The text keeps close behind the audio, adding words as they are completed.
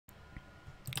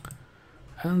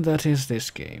And that is this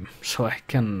game. So I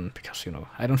can, because, you know,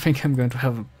 I don't think I'm going to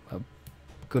have a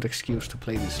good excuse to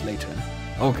play this later.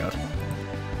 Oh god.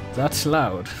 That's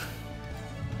loud.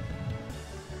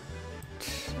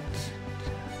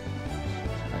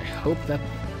 I hope that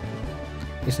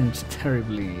isn't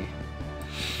terribly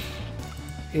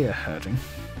ear hurting.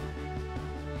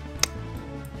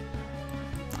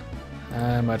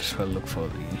 I might as well look for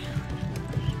the...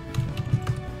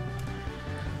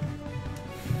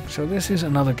 So this is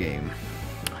another game.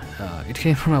 It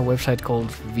came from a website called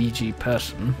VG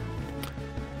Person,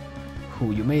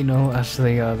 who you may know as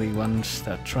they are the ones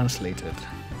that translated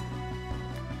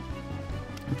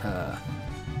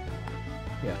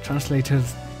translated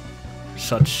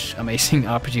such amazing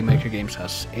RPG Maker games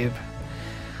as Ib,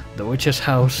 The Witch's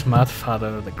House, Mad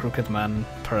Father, The Crooked Man,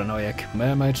 Paranoiac,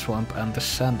 Mermaid Swamp, and The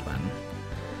Sandman.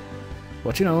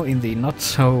 But you know, in the not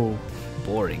so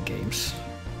boring games,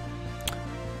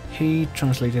 he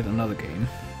translated another game,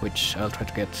 which I'll try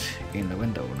to get in the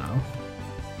window now.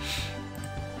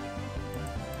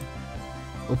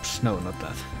 Oops, no, not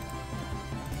that.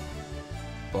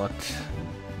 But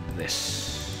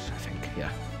this, I think,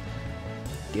 yeah.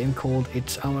 Game called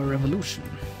It's Our Revolution.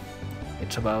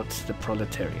 It's about the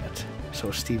proletariat,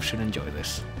 so Steve should enjoy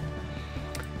this.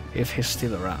 If he's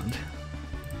still around.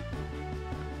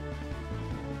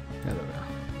 There we go.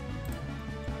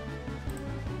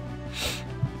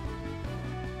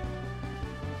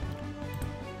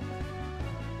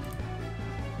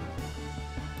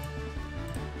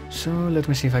 So let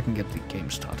me see if I can get the game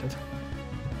started.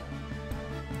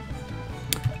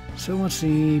 So what's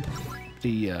the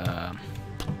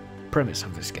premise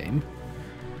of this game?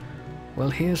 Well,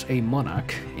 here's a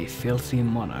monarch, a filthy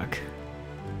monarch,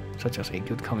 such as a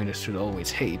good communist should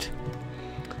always hate.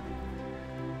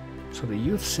 So the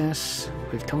youth says,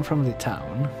 we've come from the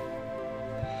town,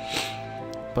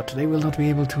 but they will not be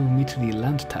able to meet the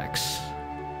land tax.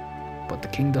 But the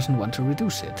king doesn't want to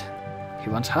reduce it. He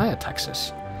wants higher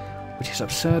taxes, which is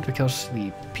absurd because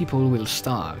the people will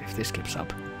starve if this keeps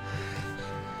up.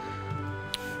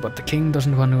 But the king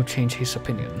doesn't want to change his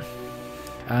opinion,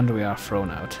 and we are thrown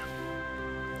out.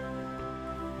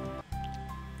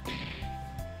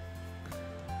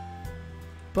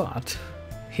 But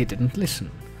he didn't listen.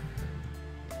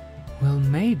 Well,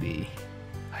 maybe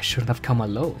I shouldn't have come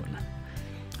alone.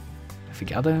 If we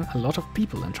gather a lot of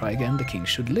people and try again, the king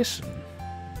should listen.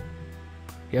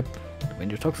 Yep,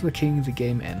 when you talk to the king, the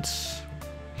game ends.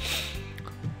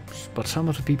 But some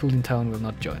of the people in town will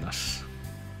not join us.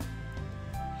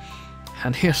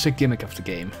 And here's the gimmick of the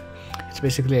game. It's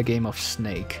basically a game of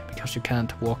Snake, because you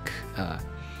can't walk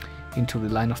into the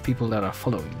line of people that are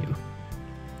following you.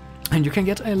 And you can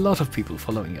get a lot of people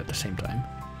following you at the same time.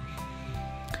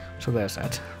 So there's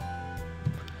that.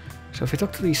 So if we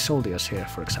talk to these soldiers here,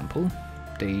 for example,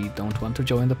 they don't want to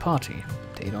join the party.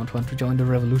 They don't want to join the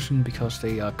revolution because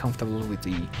they are comfortable with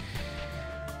the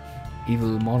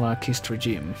evil monarchist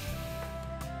regime.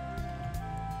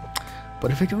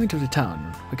 But if we go into the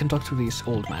town, we can talk to this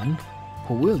old man,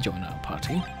 who will join our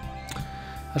party,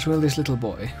 as well this little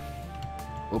boy.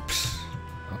 Oops.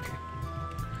 Okay.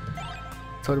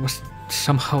 Thought it was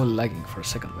somehow lagging for a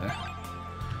second there.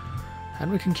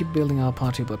 And we can keep building our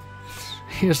party, but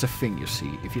here's the thing, you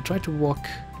see. If you try to walk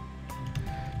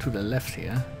to the left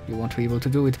here, you won't be able to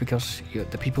do it because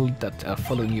the people that are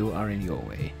following you are in your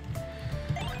way.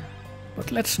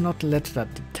 But let's not let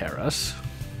that deter us.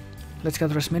 Let's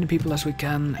gather as many people as we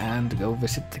can and go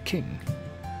visit the king.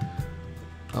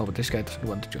 Oh, but this guy doesn't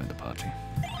want to join the party.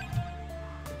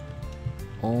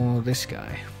 Or this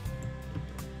guy.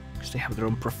 Because they have their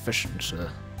own professions.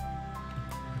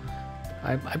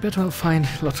 I bet I'll find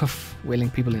lots of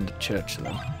willing people in the church,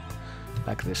 though.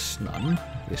 Like this nun,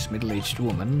 this middle-aged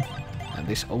woman, and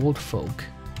this old folk,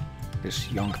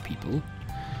 this young people.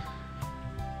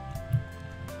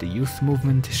 The youth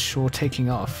movement is sure taking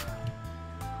off.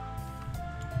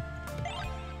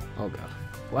 Oh god,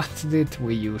 what did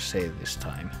Wii U say this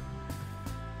time?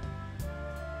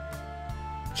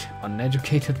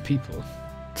 Uneducated people.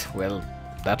 Well,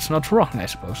 that's not wrong, I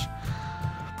suppose.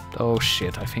 Oh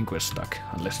shit, I think we're stuck,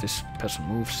 unless this person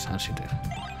moves, and she did.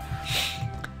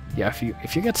 Yeah,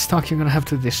 if you get stuck, you're gonna have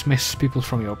to dismiss people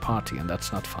from your party, and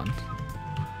that's not fun.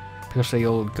 Because they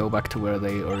all go back to where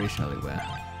they originally were.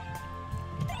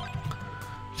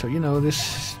 So, you know,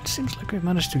 this seems like we've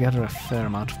managed to gather a fair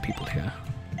amount of people here.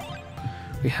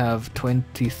 We have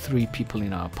 23 people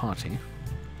in our party.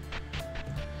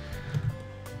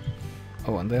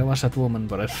 Oh, and there was that woman,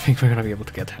 but I think we're gonna be able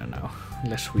to get her now.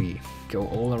 Unless we go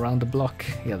all around the block.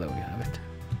 Yeah, there we have it.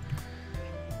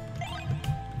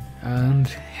 and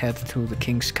head to the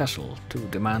king's castle to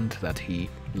demand that he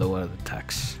lower the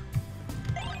tax.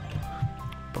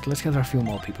 But let's gather a few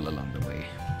more people along the way,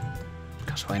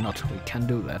 because why not? We can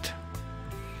do that.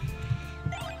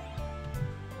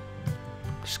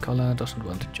 Scholar doesn't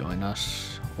want to join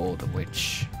us, or the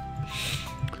witch.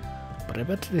 But I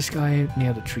bet this guy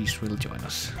near the trees will join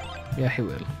us. Yeah, he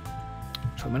will.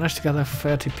 So we managed to gather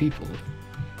 30 people.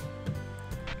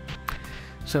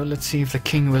 So let's see if the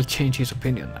king will change his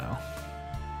opinion now.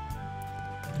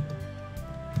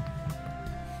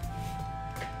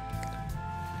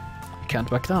 We can't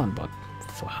back down, but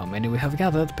for how many we have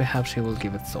gathered, perhaps he will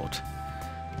give it thought.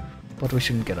 But we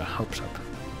shouldn't get our hopes up.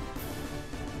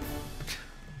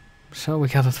 So we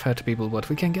gathered 30 people, but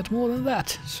we can get more than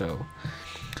that, so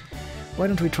why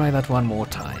don't we try that one more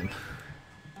time?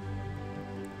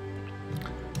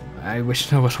 I wish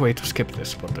there was a way to skip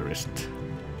this, but there isn't.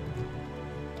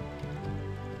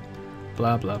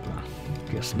 Blah blah blah.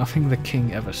 Guess nothing the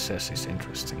king ever says is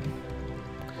interesting.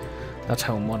 That's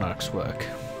how monarchs work.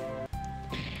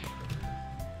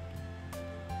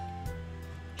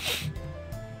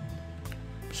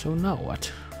 So now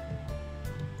what?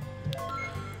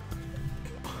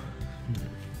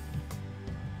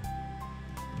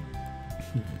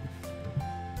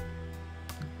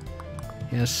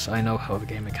 Yes, I know how the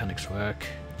game mechanics work.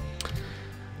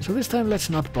 So this time let's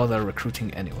not bother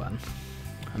recruiting anyone.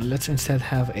 And let's instead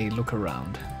have a look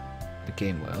around the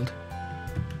game world.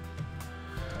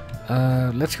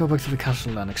 Let's go back to the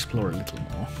castle and explore a little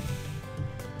more.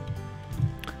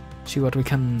 See what we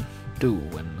can do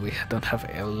when we don't have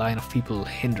a line of people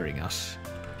hindering us.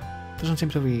 Doesn't seem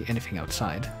to be anything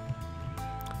outside.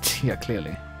 Yeah,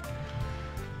 clearly.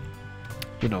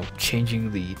 You know,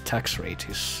 changing the tax rate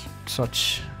is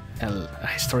such a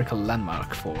historical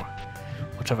landmark for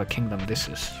whatever kingdom this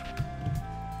is.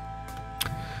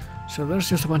 So there's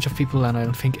just a bunch of people, and I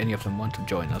don't think any of them want to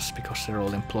join us because they're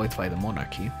all employed by the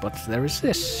monarchy, but there is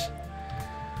this.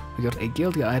 We got a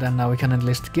guild guide, and now we can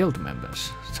enlist guild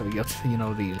members. So we got, you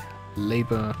know, the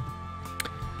labor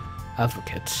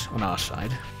advocates on our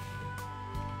side.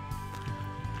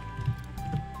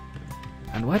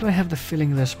 And why do I have the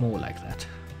feeling there's more like that?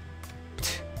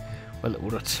 Well,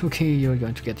 Urotsuki, you're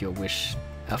going to get your wish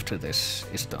after this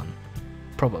is done.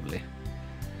 Probably.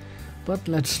 But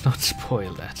let's not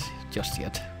spoil that just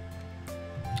yet.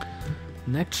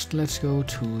 Next, let's go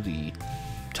to the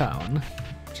town,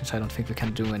 since I don't think we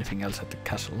can do anything else at the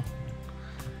castle.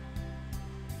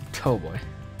 Oh boy.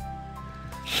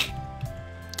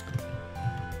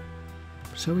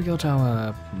 So we got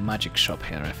our magic shop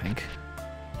here, I think.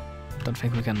 Don't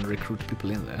think we can recruit people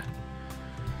in there.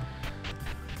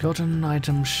 Got an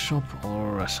item shop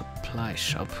or a supply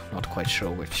shop, not quite sure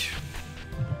which.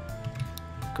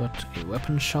 Got a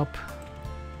weapon shop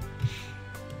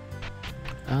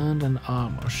and an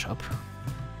armor shop.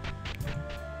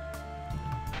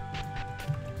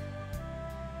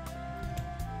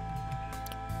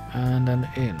 And an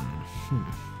inn.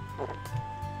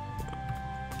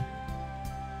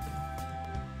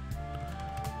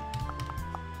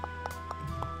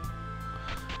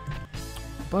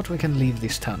 But we can leave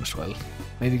this town as well.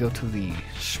 Maybe go to the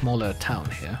smaller town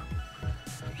here.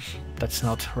 That's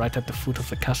not right at the foot of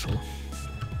the castle.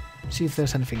 See if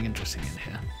there's anything interesting in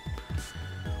here.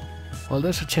 Well,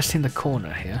 there's a chest in the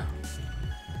corner here.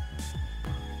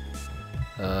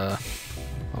 Oh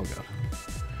god.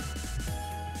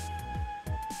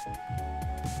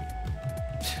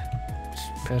 This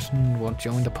person won't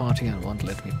join the party and won't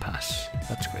let me pass.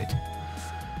 That's great.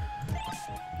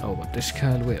 Oh, but this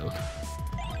girl will.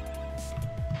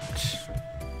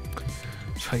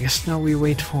 So I guess now we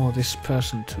wait for this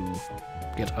person to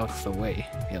get out of the way.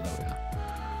 Yeah, there we are.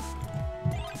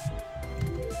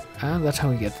 And that's how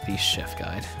we get the chef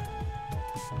guide.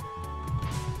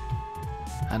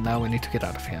 And now we need to get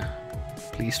out of here.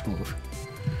 Please move.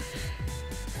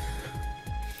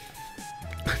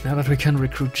 Now that we can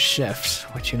recruit chefs,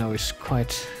 which you know is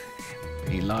quite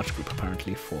a large group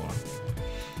apparently for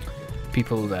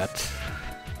people that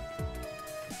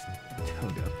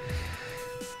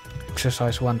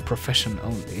exercise one profession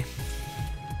only.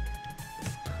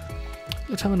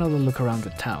 Let's have another look around the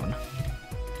town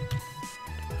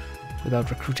without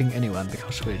recruiting anyone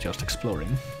because we're just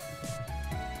exploring.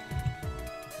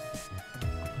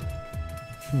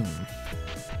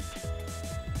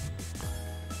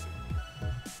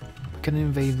 We can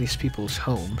invade these people's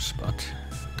homes, but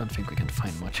don't think we can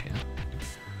find much here.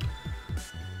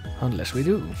 Unless we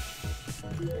do.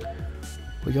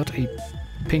 We got a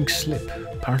pink slip.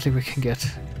 Apparently we can get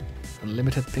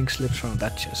unlimited pink slips from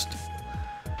that chest.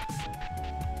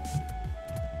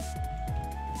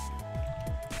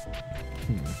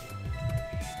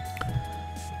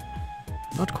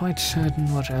 Not quite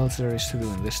certain what else there is to do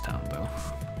in this town, though.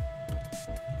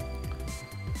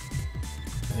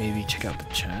 Maybe check out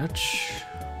the church.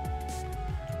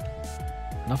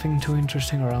 Nothing too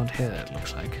interesting around here, it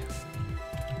looks like.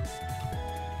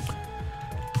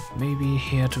 Maybe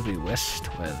here to the west,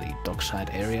 where the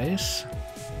dockside area is.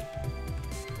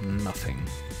 Nothing.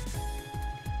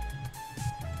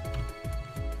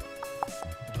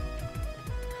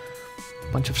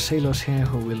 Bunch of sailors here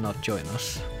who will not join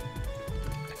us.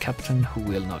 A captain who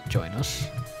will not join us.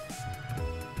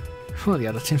 Well,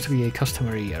 yeah, that seems to be a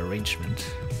customary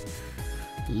arrangement.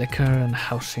 Liquor and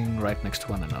housing right next to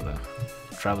one another.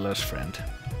 Traveler's friend.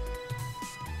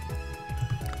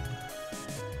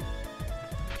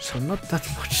 So not that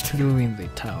much to do in the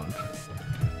town.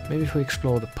 Maybe if we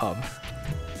explore the pub.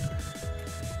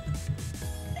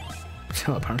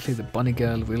 So apparently the bunny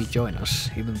girl will join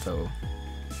us, even though...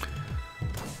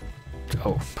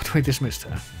 Oh, but we dismissed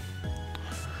her.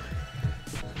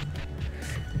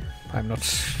 I'm not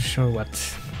sure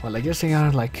what... Well, I guess they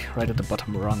are like right at the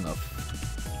bottom rung of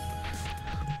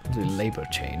the labor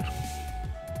chain.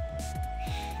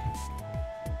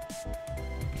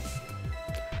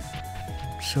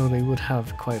 So they would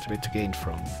have quite a bit to gain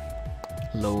from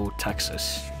low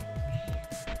taxes.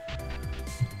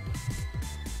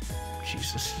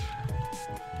 Jesus.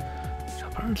 So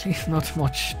apparently not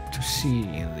much to see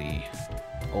in the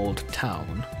old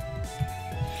town.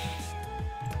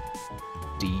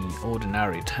 The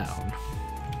ordinary town.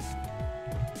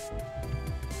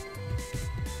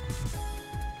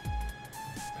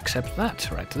 Except that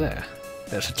right there.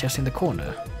 There's a chest in the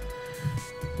corner,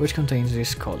 which contains this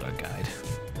scholar guide.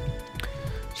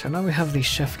 So now we have the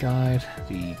chef guide,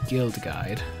 the guild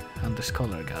guide, and the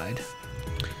scholar guide.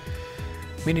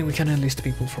 Meaning we can enlist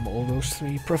people from all those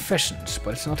three professions,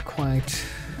 but it's not quite...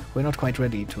 we're not quite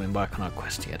ready to embark on our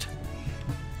quest yet.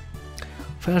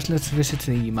 First, let's visit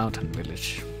the mountain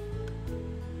village.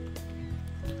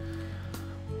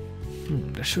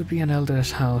 There should be an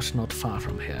elder's house not far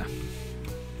from here.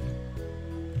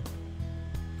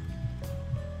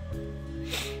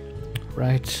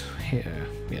 Right here,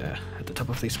 yeah, at the top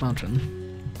of this mountain.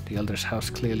 The elder's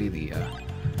house, clearly the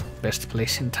best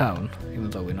place in town, even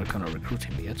though we're not gonna recruit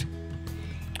him yet.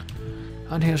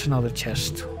 And here's another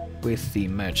chest with the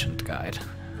merchant guide.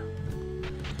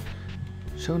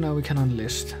 So now we can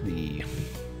enlist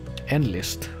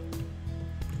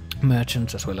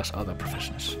merchants as well as other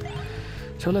professions.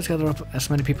 So let's gather up as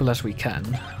many people as we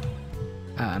can,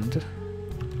 and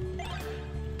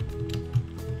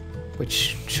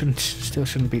which still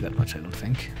shouldn't be that much, I don't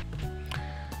think.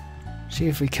 See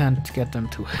if we can't get them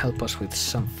to help us with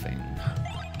something.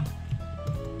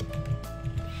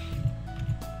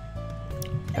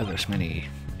 Gather as many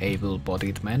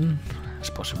able-bodied men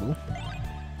as possible.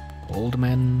 Old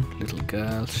men, little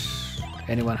girls,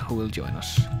 anyone who will join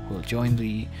us, who will join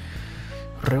the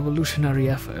revolutionary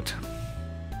effort.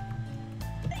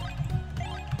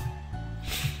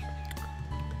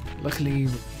 Luckily,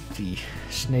 the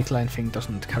snake line thing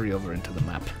doesn't carry over into the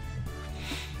map.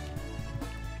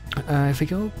 If we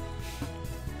go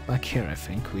back here, I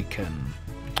think we can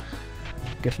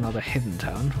get another hidden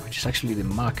town, which is actually the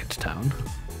market town.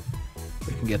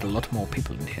 We can get a lot more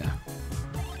people in here,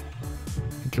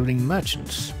 including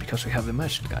merchants, because we have the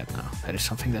merchant guide now. That is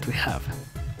something that we have.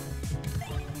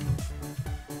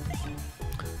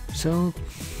 So,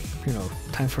 you know,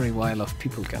 time for a while of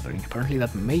people gathering. Apparently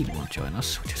that maid won't join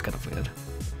us, which is kind of weird.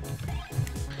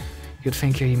 You'd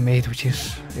think a maid, which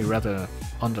is a rather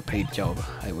underpaid job,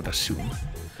 I would assume,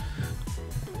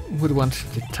 would want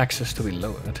the taxes to be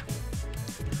lowered.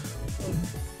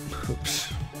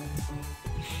 Oops.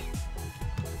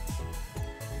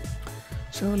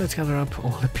 So let's gather up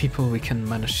all the people we can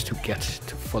manage to get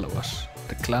to follow us.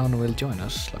 The clown will join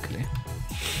us, luckily.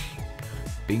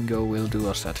 Bingo will do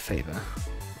us that favor.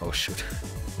 Oh shoot,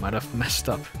 might have messed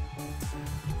up.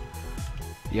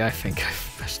 Yeah, I think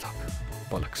I've messed up.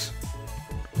 Bollocks.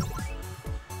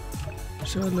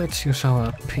 So let's use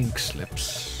our pink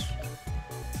slips.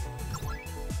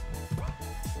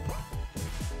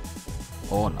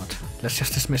 Or not. Let's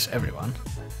just dismiss everyone.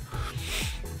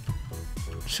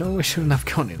 So we shouldn't have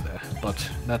gone in there, but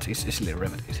that is easily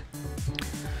remedied.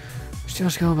 Let's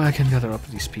just go back and gather up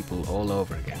these people all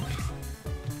over again.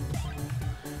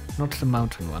 Not the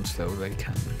mountain ones though, they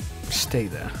can stay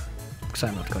there, because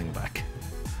I'm not going back.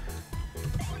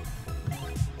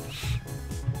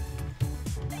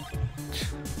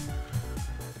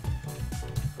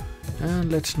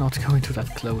 And let's not go into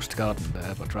that closed garden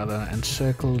there, but rather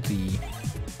encircle the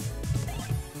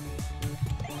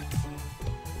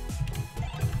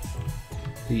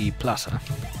plaza.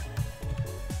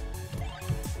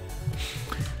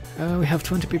 We have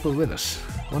 20 people with us.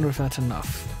 Wonder if that's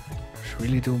enough.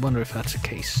 Really do wonder if that's the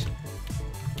case.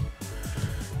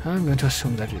 I'm going to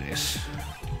assume that it is.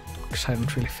 Because I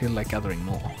don't really feel like gathering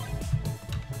more.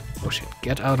 Oh shit,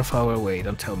 get out of our way,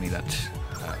 don't tell me that.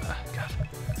 God.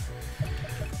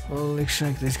 Well, looks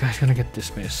like this guy's gonna get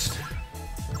dismissed.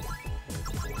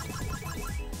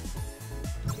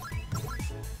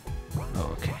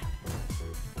 Oh, okay.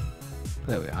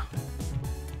 There we are.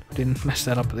 Didn't mess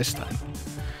that up this time.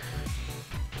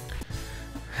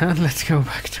 And let's go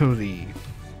back to the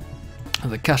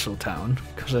castle town,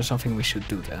 because there's something we should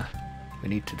do there. We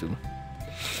need to do.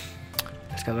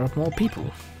 Let's gather up more people.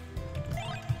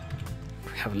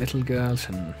 We have little girls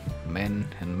and men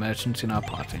and merchants in our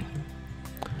party.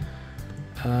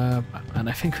 And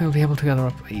I think we'll be able to gather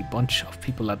up a bunch of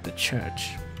people at the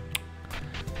church.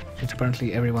 Since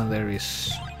apparently everyone there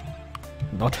is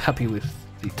not happy with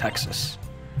the taxes.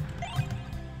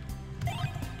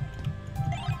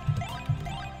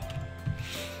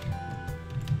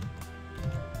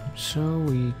 So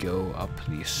we go up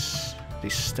these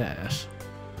stairs.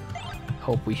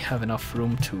 Hope we have enough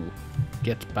room to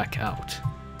get back out.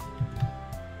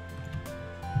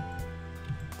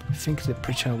 I think the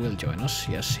preacher will join us.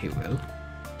 Yes, he will.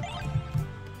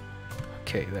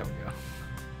 Okay, there we go.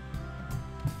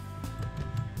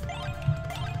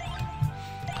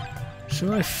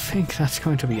 So I think that's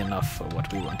going to be enough for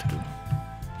what we want to do.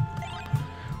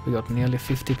 We got nearly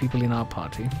 50 people in our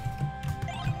party.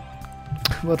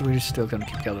 But we're still gonna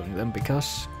keep gathering them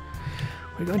because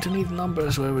we're going to need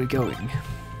numbers where we're going.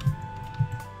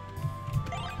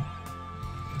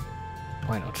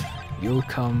 Why not? You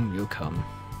come, you come.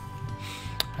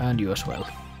 And you as well.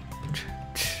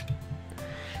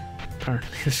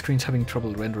 Apparently the screen's having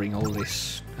trouble rendering all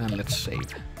this, and let's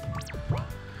save.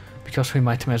 Because we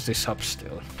might mess this up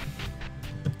still.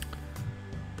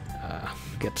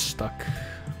 Get stuck.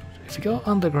 If you go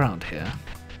underground here,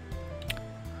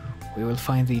 we will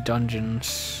find the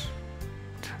dungeons.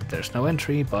 There's no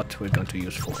entry, but we're going to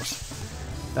use force.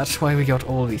 That's why we got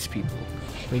all these people.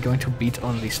 We're going to beat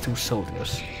on these two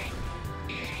soldiers.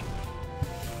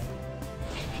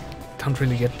 Don't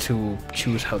really get to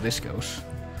choose how this goes.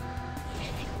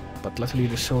 But luckily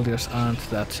the soldiers aren't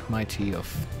that mighty of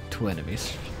two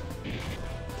enemies.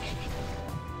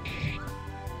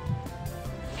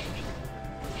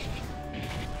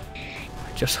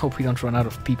 I just hope we don't run out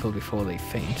of people before they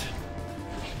faint.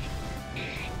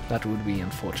 That would be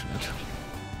unfortunate.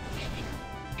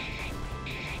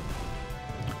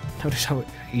 Notice how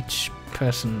each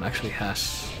person actually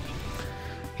has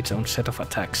its own set of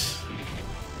attacks.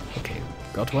 Okay,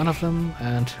 got one of them,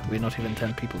 and we're not even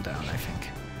 10 people down, I think.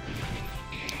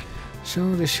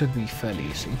 So this should be fairly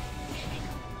easy.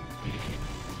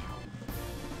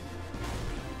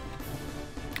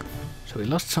 So we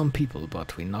lost some people,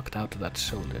 but we knocked out that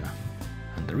soldier.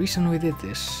 And the reason we did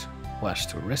this was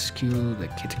to rescue the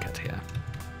Kit Kat here.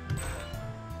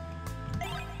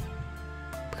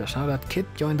 Because now that Kit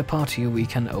joined the party, we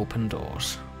can open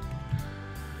doors.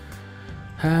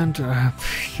 And,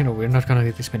 you know, we're not gonna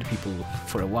get this many people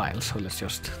for a while, so let's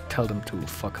just tell them to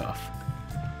fuck off.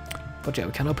 But yeah,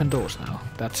 we can open doors now.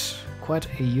 That's quite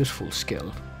a useful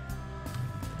skill.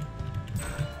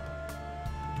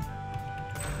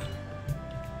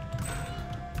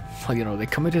 Well, you know, they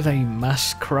committed a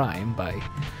mass crime by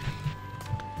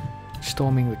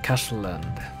storming the castle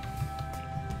and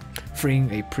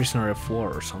freeing a prisoner of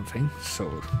war or something,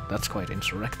 so that's quite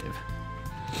insurrective.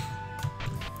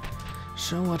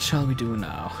 So what shall we do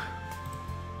now?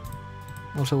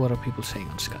 Also, what are people saying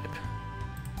on Skype?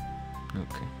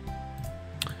 Okay.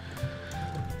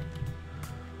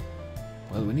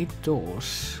 Well, we need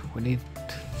doors. We need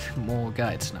more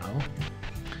guides now.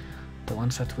 The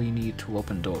ones that we need to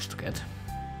open doors to get.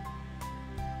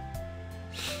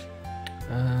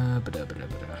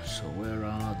 So where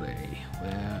are they?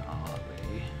 Where are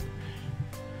they?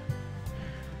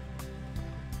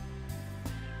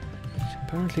 So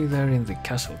apparently they're in the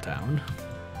castle town.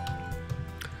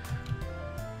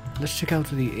 Let's check out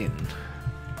the inn.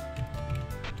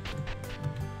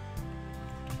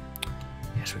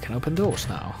 Yes, we can open doors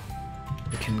now.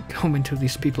 We can go into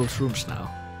these people's rooms now.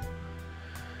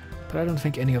 But I don't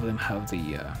think any of them have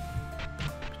the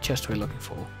chest we're looking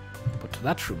for. But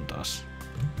that room does.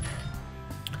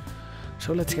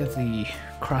 So let's get the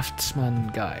craftsman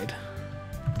guide.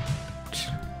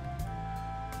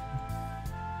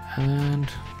 And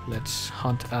let's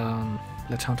hunt our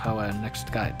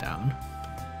next guide down.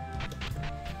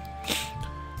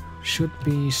 Should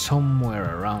be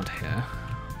somewhere around here.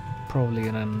 Probably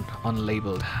in an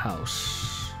unlabeled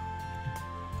house.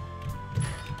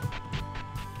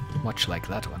 much like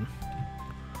that one.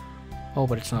 Oh,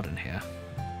 but it's not in here.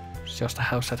 It's just a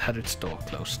house that had its door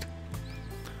closed.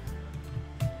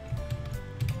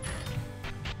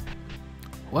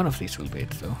 One of these will be it,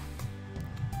 though.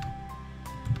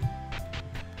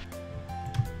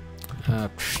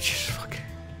 Just fuck.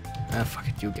 Fuck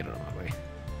it, you get out of my way.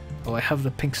 Oh, I have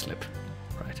the pink slip.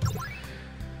 Right.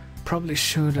 Probably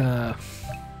should, fuck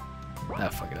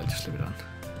it, I'll just leave it on.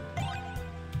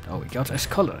 Oh, we got a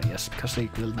scholar, yes, because they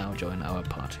will now join our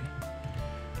party.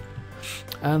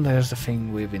 And there's the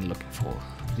thing we've been looking for.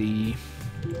 The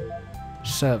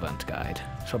servant guide.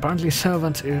 So apparently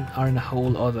servants are in a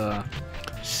whole other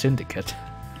syndicate.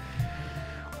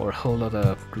 Or a whole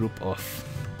other group of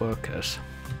workers.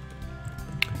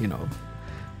 You know,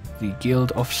 the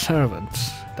Guild of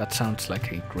Servants. That sounds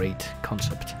like a great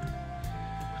concept.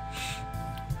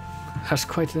 Has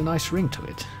quite a nice ring to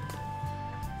it.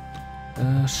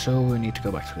 So we need to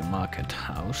go back to the market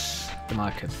house, the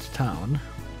market town.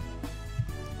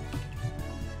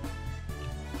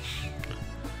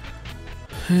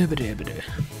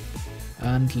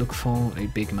 And look for a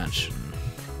big mansion.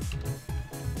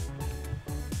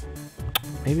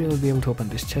 Maybe we'll be able to open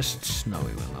these chests. No,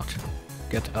 we will not.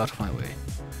 Get out of my way.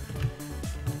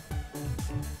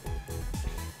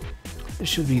 This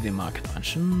should be the market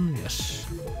mansion, yes.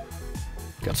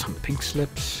 Got some pink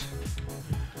slips.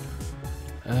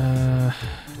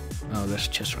 Oh, there's a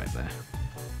chest right there.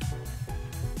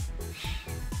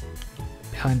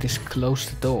 Behind this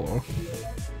closed door,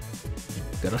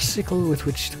 got a sickle with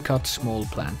which to cut small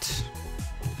plants.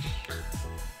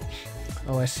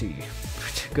 Oh, I see.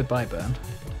 Goodbye, Burn.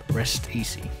 Rest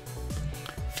easy.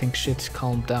 Think shit's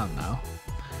calmed down now.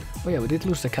 Oh yeah, we did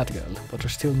lose the cat girl, but we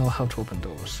still know how to open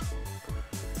doors.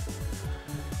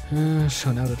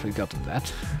 So now that we've gotten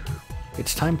that,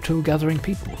 it's time to gathering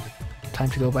people. Time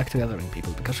to go back to gathering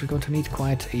people, because we're going to need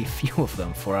quite a few of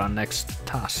them for our next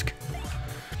task.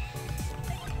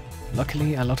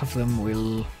 Luckily, a lot of them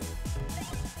will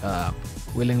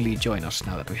willingly join us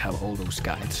now that we have all those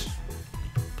guides.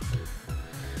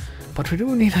 But we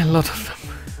do need a lot of them.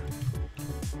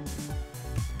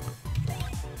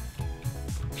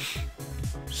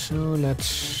 So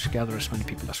let's gather as many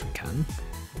people as we can.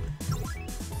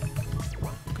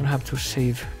 I'm gonna have to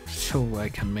save so I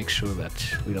can make sure that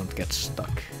we don't get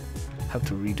stuck. Have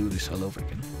to redo this all over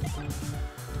again.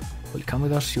 Will you come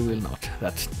with us? You will not.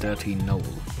 That dirty Noel.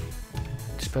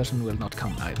 This person will not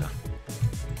come either.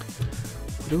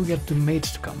 Do we get the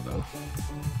maids to come though?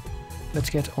 Let's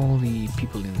get all the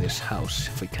people in this house,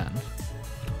 if we can,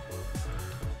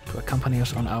 to accompany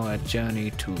us on our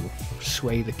journey to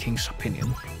sway the king's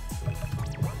opinion.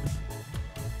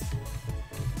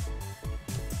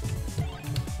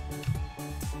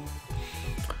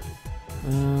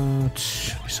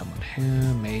 Should be someone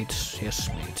here. Maids, yes,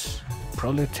 maids.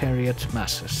 Proletariat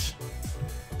masses.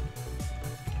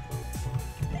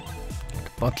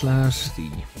 The butlers, the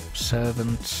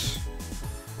servants.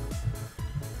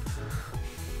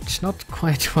 It's not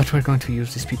quite what we're going to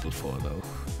use these people for, though.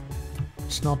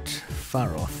 It's not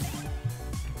far off.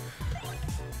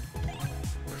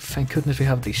 Thank goodness we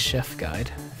have the chef guide,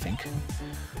 I think.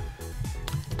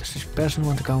 Does this person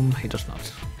want to come? He does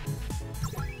not.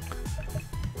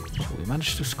 So we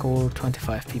managed to score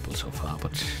 25 people so far,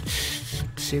 but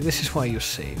see, this is why you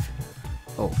save.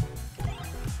 Oh.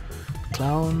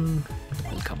 Clown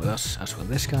will come with us, as will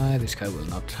this guy. This guy will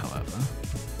not, however.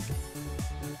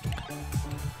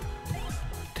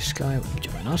 This guy will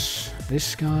join us.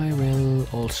 This guy will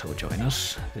also join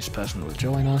us. This person will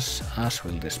join us, as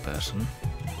will this person.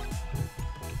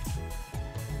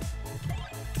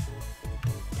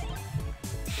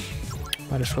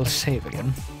 Might as well save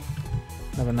again.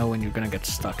 Never know when you're gonna get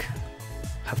stuck.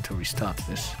 Have to restart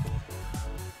this.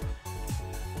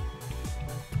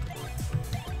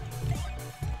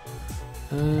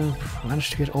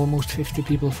 Managed to get almost 50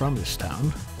 people from this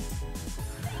town.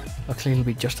 Luckily it'll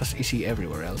be just as easy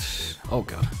everywhere else. Oh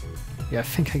god. Yeah, I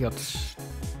think I got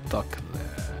stuck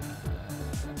there.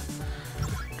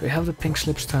 Do I have the pink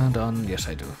slips turned on? Yes,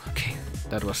 I do. Okay,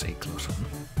 that was a close one.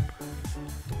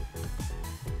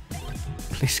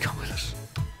 Please come with us.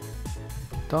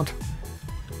 Don't.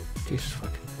 Jesus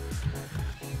fuck.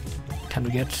 Can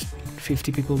we get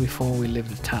 50 people before we leave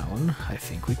the town? I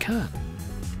think we can.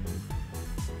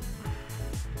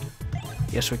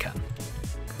 Yes, we can.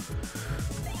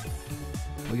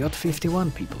 We got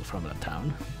 51 people from that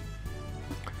town.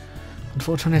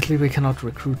 Unfortunately, we cannot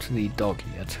recruit the dog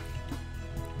yet.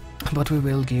 But we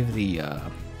will give the...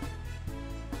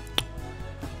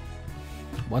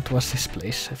 What was this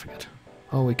place? I forget.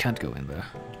 Oh, we can't go in there.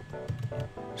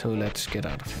 So let's get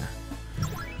out of here.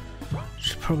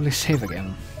 Should probably save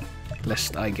again,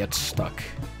 lest I get stuck.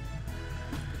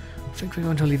 I think we're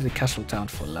going to leave the castle town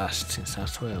for last, since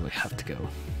that's where we have to go.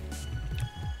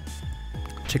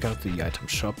 Check out the item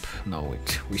shop. No,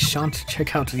 wait, we shan't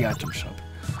check out the item shop.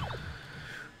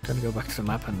 Gotta go back to the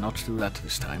map and not do that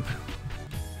this time.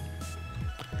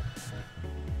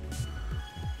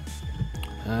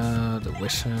 The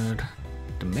wizard...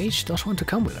 The mage does want to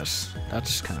come with us.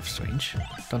 That's kind of strange.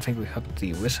 Don't think we have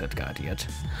the wizard guard yet.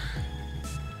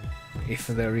 If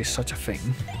there is such a thing.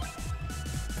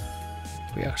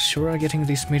 We are sure getting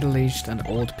these middle-aged and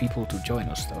old people to join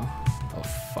us though. Oh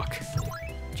fuck.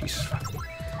 Jesus fuck.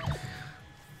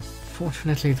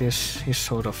 Fortunately this is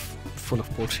sort of full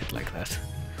of bullshit like that.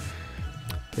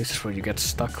 Places where you get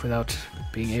stuck without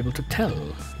being able to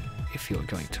tell if you're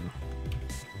going to.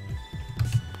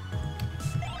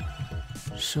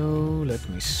 So let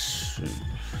me see.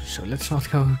 So let's not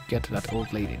go get that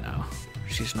old lady now.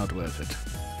 She's not worth it.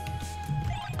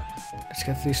 Let's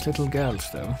get these little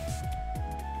girls though.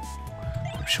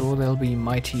 I'm sure they'll be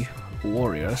mighty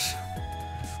warriors.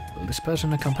 Will this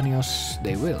person accompany us?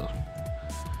 They will.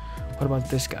 What about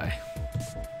this guy?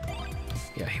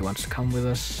 Yeah, he wants to come with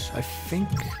us. I think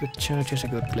the church is a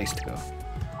good place to go.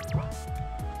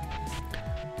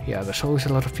 Yeah, there's always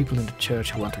a lot of people in the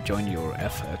church who want to join your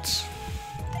efforts.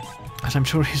 As I'm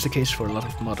sure is the case for a lot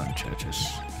of modern churches,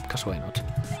 because why not?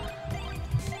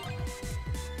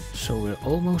 So we're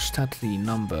almost at the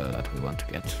number that we want to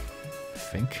get, I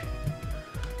think.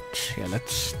 Yeah,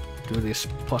 let's do this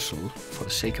puzzle for the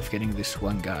sake of getting this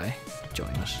one guy to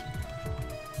join us.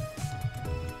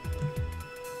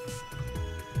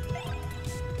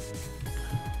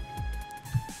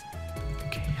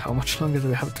 Okay, how much longer do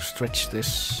we have to stretch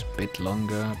this? Bit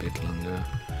longer, bit longer.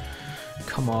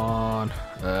 Come on.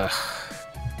 Ugh.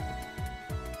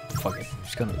 Fuck it,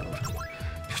 it's gonna load.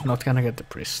 Just not gonna get the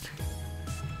priest.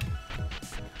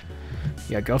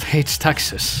 Yeah, God hates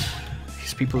taxes.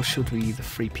 His people should be the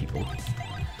free people.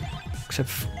 Except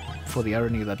for the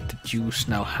irony that the Jews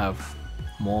now have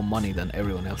more money than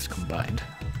everyone else combined.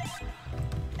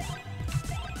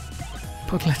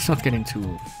 But let's not get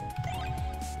into,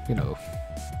 you know,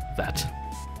 that.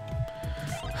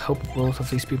 Hope both of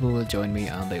these people will join me,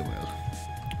 and they will.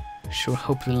 Sure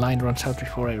hope the line runs out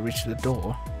before I reach the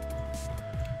door.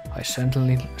 I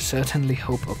certainly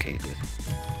hope. Okay, good.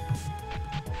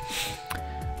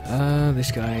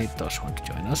 This guy does want to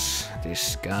join us.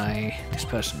 This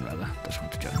person rather, does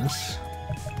want to join us.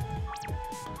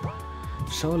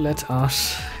 So let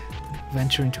us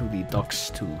venture into the docks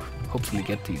to hopefully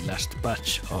get the last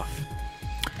batch of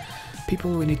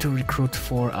people we need to recruit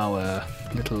for our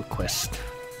little quest.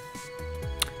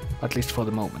 At least for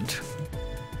the moment.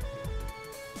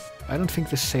 I don't think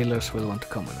the sailors will want to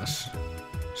come with us,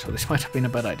 so this might have been a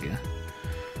bad idea.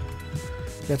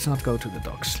 Let's not go to the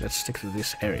docks, let's stick to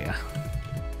this area.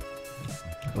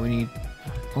 We need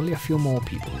only a few more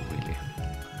people, really.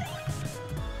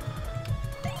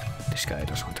 This guy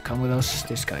does want to come with us,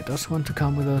 this guy does want to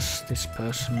come with us, this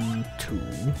person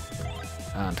too,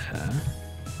 and her,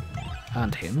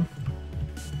 and him,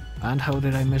 and how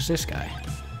did I miss this guy?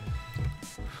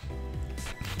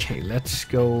 Okay, let's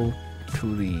go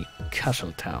to the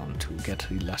castle town to get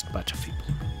the last batch of people.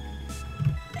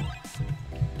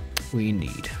 We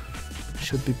need.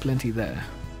 Should be plenty there.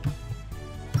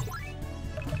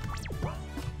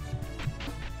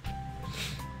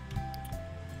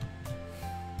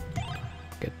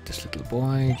 Get this little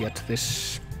boy, get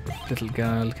this little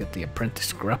girl, get the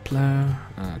apprentice grappler.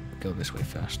 Go this way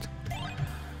first.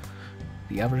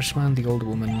 The average man, the old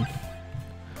woman.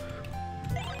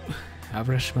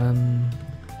 Average man.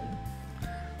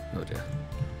 Oh dear.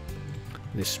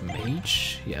 This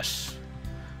mage, yes.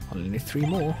 Only need 3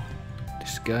 more.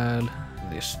 This girl,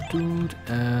 this dude,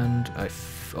 and I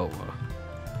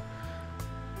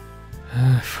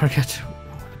forget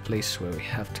the place where we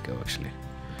have to go actually.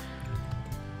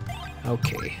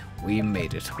 Okay, we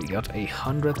made it. We got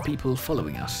 100 people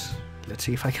following us. Let's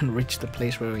see if I can reach the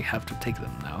place where we have to take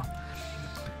them now.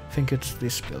 I think it's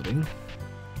this building.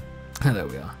 And there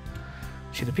we are.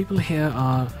 See, the people here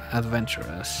are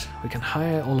adventurers. We can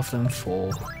hire all of them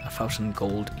for 1,000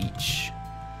 gold each.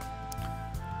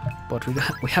 But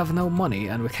we have no money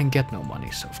and we can get no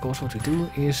money, so of course what we do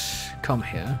is come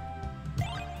here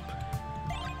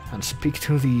and speak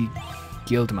to the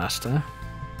guildmaster,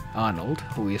 Arnold,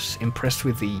 who is impressed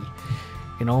with the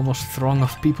enormous throng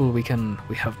of people we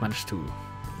have managed to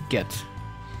get.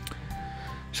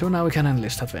 So now we can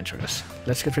enlist adventurers.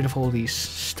 Let's get rid of all these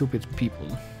stupid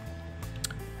people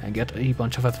and get a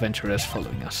bunch of adventurers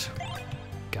following us.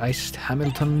 Geist,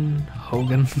 Hamilton,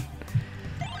 Hogan.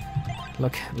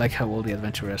 Look, like how all the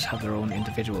adventurers have their own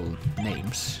individual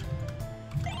names.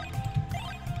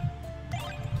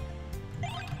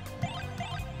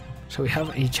 So we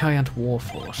have a giant war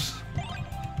force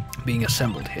being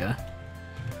assembled here.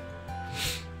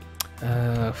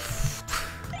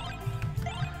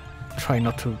 Try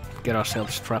not to get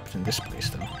ourselves trapped in this place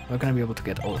though. We're gonna be able to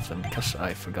get all of them because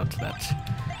I forgot that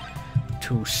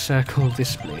to circle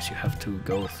this place you have to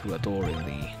go through a door in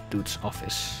the dude's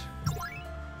office.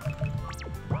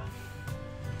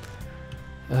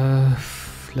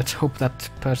 Let's hope that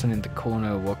person in the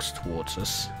corner walks towards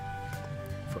us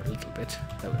for a little bit.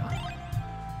 There we are.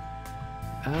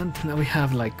 And now we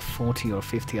have like 40 or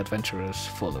 50 adventurers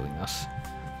following us.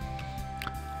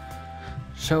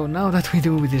 So now that we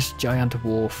do with this giant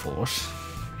war force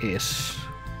is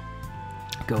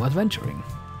go adventuring.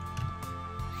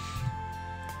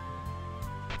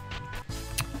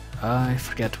 I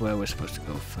forget where we're supposed to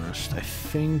go first. I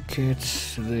think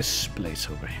it's this place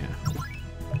over here.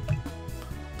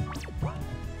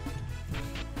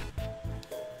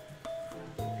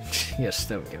 Yes,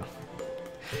 there we go.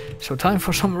 So time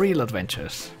for some real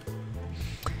adventures.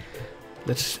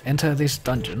 Let's enter this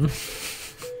dungeon,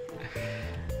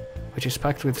 which is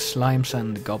packed with slimes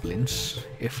and goblins.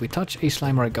 If we touch a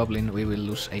slime or a goblin, we will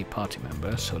lose a party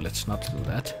member, so let's not do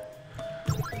that.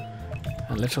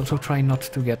 And let's also try not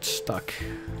to get stuck,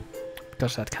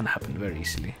 because that can happen very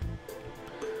easily.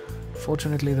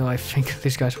 Fortunately though, I think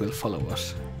these guys will follow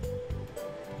us.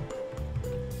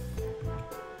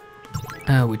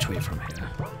 Which way from here?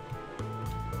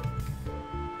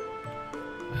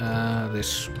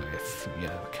 This way.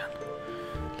 Yeah, we can.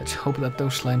 Let's hope that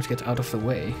those slimes get out of the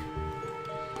way.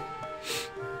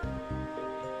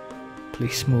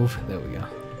 Please move. There we go.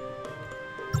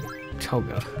 Oh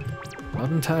god. Not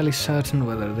entirely certain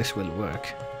whether this will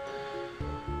work.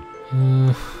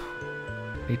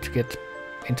 Need to get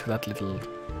into that little...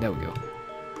 There we go.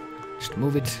 Just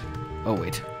move it. Oh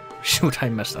wait. Shoot, I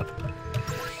messed up.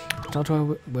 It's not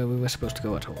where we were supposed to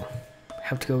go at all. We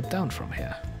have to go down from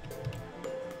here.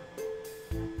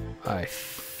 I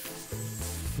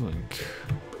think...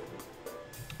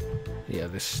 Yeah,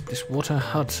 this water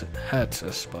hurts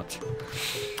us, but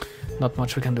not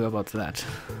much we can do about that.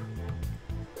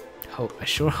 I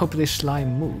sure hope this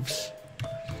slime moves.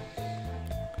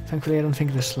 Thankfully I don't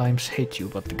think the slimes hate you,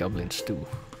 but the goblins do.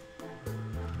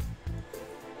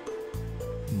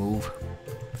 Move.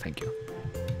 Thank you.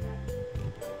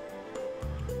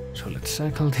 So let's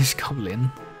circle this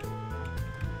goblin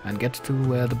and get to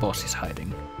where the boss is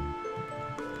hiding.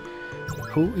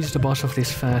 Who is the boss of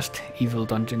this first evil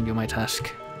dungeon, you might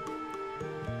ask?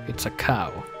 It's a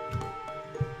cow.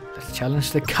 Let's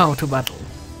challenge the cow to battle.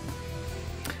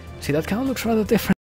 See, that cow looks rather different